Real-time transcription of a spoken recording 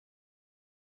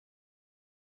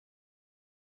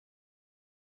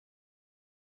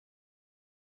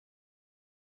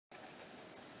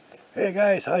Hey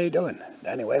guys, how you doing?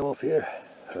 Danny Wolf here.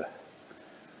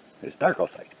 It's dark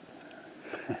outside.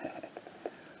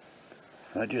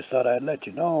 I just thought I'd let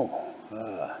you know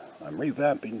I'm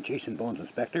revamping Jason Bones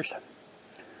Inspectors.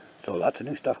 So lots of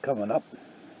new stuff coming up.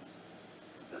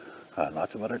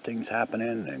 Lots of other things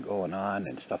happening and going on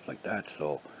and stuff like that.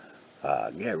 So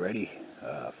get ready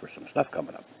for some stuff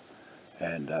coming up.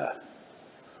 And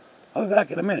I'll be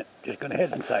back in a minute. Just gonna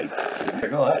head inside. There you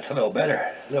go, that's a little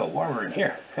better. A little warmer in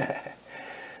here.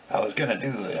 I was gonna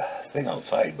do the thing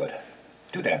outside, but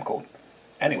too damn cold.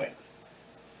 Anyway,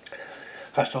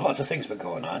 so lots of things been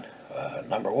going on.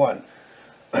 Number one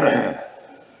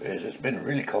is it's been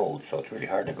really cold, so it's really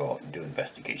hard to go out and do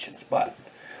investigations. But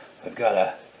I've got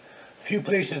a few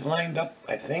places lined up,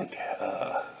 I think,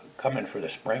 coming for the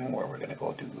spring where we're gonna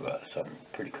go do some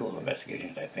pretty cool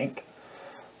investigations, I think.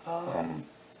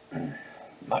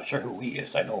 Not sure who we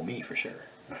is. I know me for sure.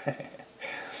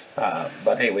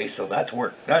 But anyway, so that's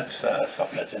work. That's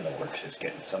something that's in the works. Is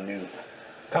getting some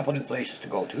couple new places to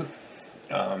go to.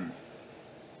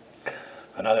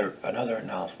 Another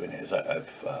announcement is I've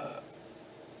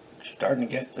starting to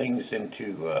get things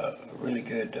into a really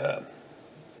good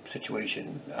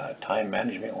situation, time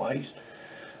management wise.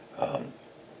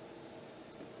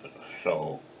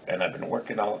 And I've been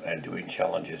working out and doing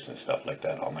challenges and stuff like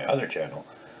that on my other channel,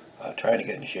 trying to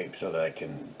get in shape so that I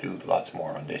can do lots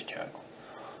more on this channel.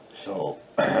 So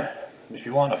if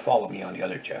you want to follow me on the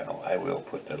other channel, I will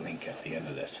put the link at the end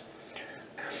of this.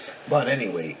 But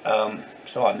anyway,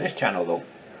 so on this channel though,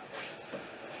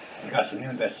 I got some new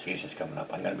investigations coming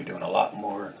up. I'm going to be doing a lot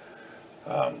more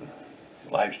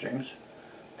live streams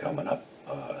coming up,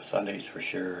 Sundays for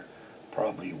sure,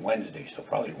 probably Wednesdays. So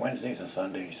probably Wednesdays and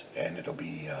Sundays, and it'll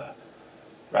be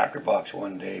Raptor Box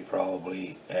one day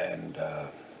probably, and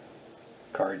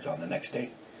cards on the next day,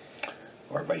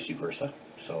 or vice versa.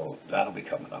 So that'll be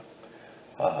coming up.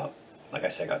 Like I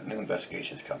said, I got new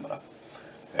investigations coming up.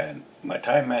 And my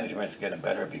time management is getting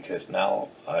better because now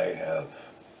I have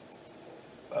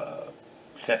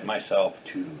set myself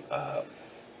to,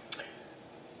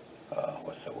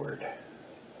 what's the word?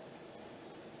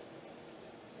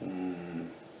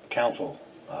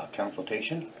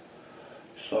 Consultation.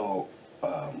 So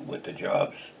with the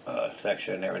jobs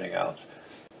section and everything else,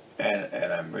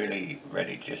 and I'm really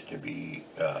ready just to be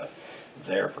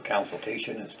there for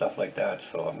consultation and stuff like that.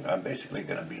 So I'm basically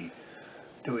going to be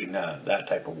doing that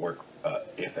type of work,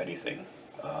 if anything,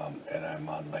 and I'm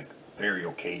on like very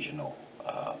occasional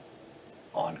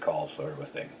on-call sort of a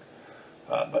thing,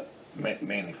 but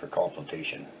mainly for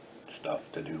consultation stuff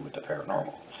to do with the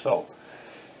paranormal. So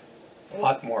a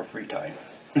lot more free time,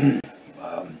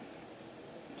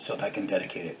 so that I can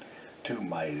dedicate it to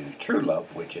my true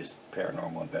love, which is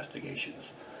paranormal investigations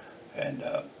and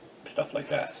stuff like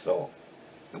that. So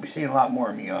you'll be seeing a lot more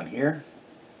of me on here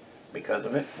because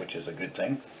of it, which is a good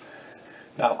thing.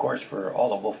 Now, of course, for all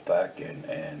the wolf pack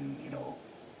and you know,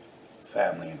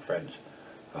 family and friends,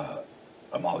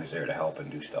 I'm always there to help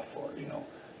and do stuff for, you know.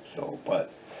 So,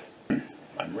 but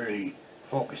I'm really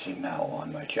focusing now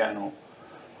on my channel,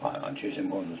 on Jason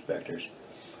Bones Inspectors,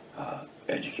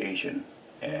 education,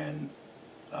 and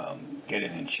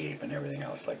getting in shape and everything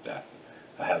else like that.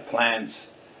 I have plans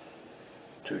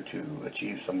to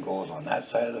achieve some goals on that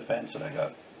side of the fence, and I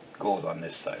got goals on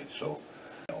this side. So,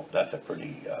 you know, that's a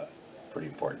pretty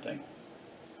important thing.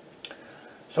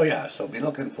 So yeah, so be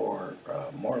looking for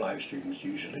more live streams.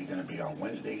 Usually going to be on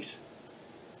Wednesdays.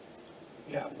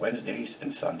 Yeah, Wednesdays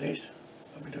and Sundays.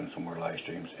 I'll be doing some more live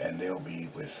streams, and they'll be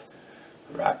with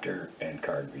Raptor and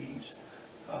card readings.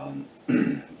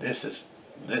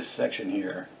 This section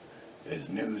here is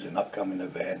news and upcoming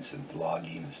events and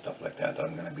vlogging and stuff like that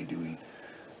I'm going to be doing.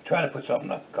 Try to put something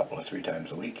up a couple of 3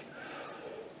 times a week.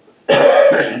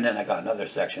 And then I got another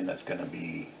section that's going to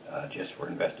be just for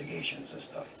investigations and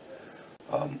stuff.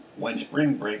 When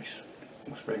spring breaks,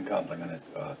 when spring comes, I'm going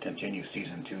to continue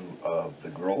season 2 of The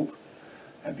Grove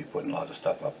and be putting lots of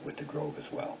stuff up with The Grove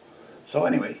as well. So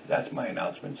anyway, that's my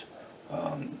announcements.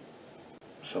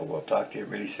 So we'll talk to you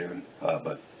really soon.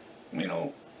 But you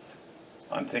know,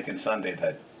 I'm thinking Sunday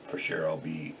that for sure I'll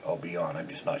be on. I'm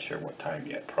just not sure what time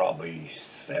yet. Probably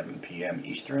 7 p.m.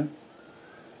 Eastern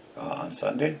on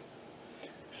Sunday.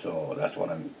 So that's what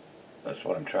I'm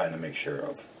trying to make sure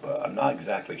of. I'm not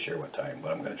exactly sure what time,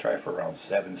 but I'm going to try for around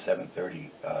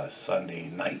 7:30 Sunday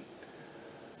night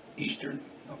Eastern.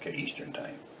 Okay, Eastern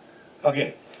time.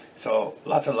 Okay, so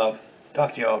lots of love.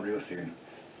 Talk to you all real soon.